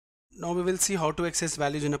Now we will see how to access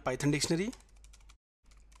values in a Python dictionary.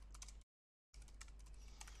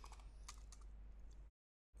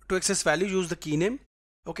 To access value, use the key name.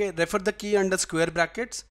 Okay, refer the key under square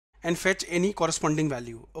brackets and fetch any corresponding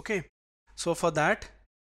value. Okay, so for that,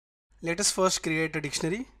 let us first create a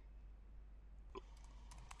dictionary.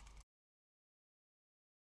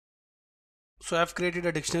 So I have created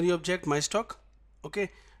a dictionary object, mystock. Okay,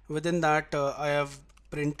 within that I have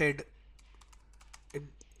printed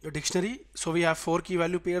a dictionary. So we have 4 key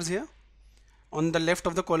value pairs here. On the left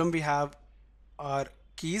of the column we have our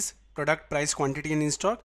keys, product, price, quantity and in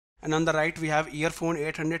stock, and on the right we have earphone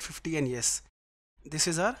 850 and yes. This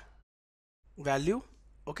is our value.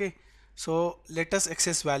 Okay, so let us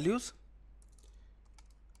access values.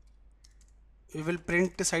 We will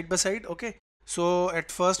print side by side. Okay, so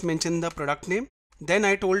at first mention the product name, then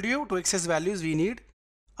I told you to access values we need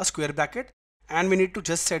a square bracket and we need to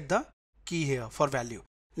just set the key here for value.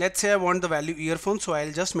 Let's say I want the value earphone, so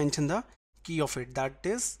I'll just mention the key of it, that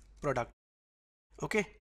is product. Okay,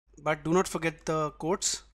 but do not forget the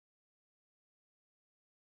quotes.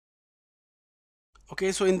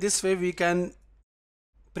 Okay, so in this way we can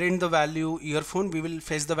print the value earphone. We will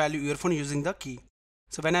fetch the value earphone using the key.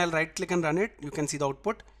 So when I'll right click and run it, you can see the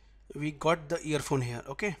output. We got the earphone here.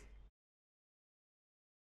 Okay,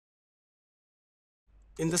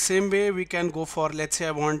 in the same way we can go for, let's say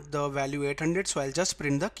I want the value 800, so I'll just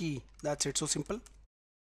print the key. That's it, so simple.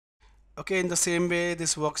 Okay, in the same way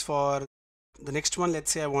this works for the next one.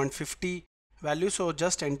 Let's say I want 50 value, so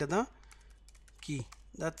just enter the key.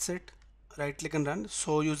 That's it, right click and run.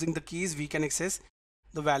 So using the keys we can access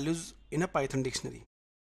the values in a Python dictionary.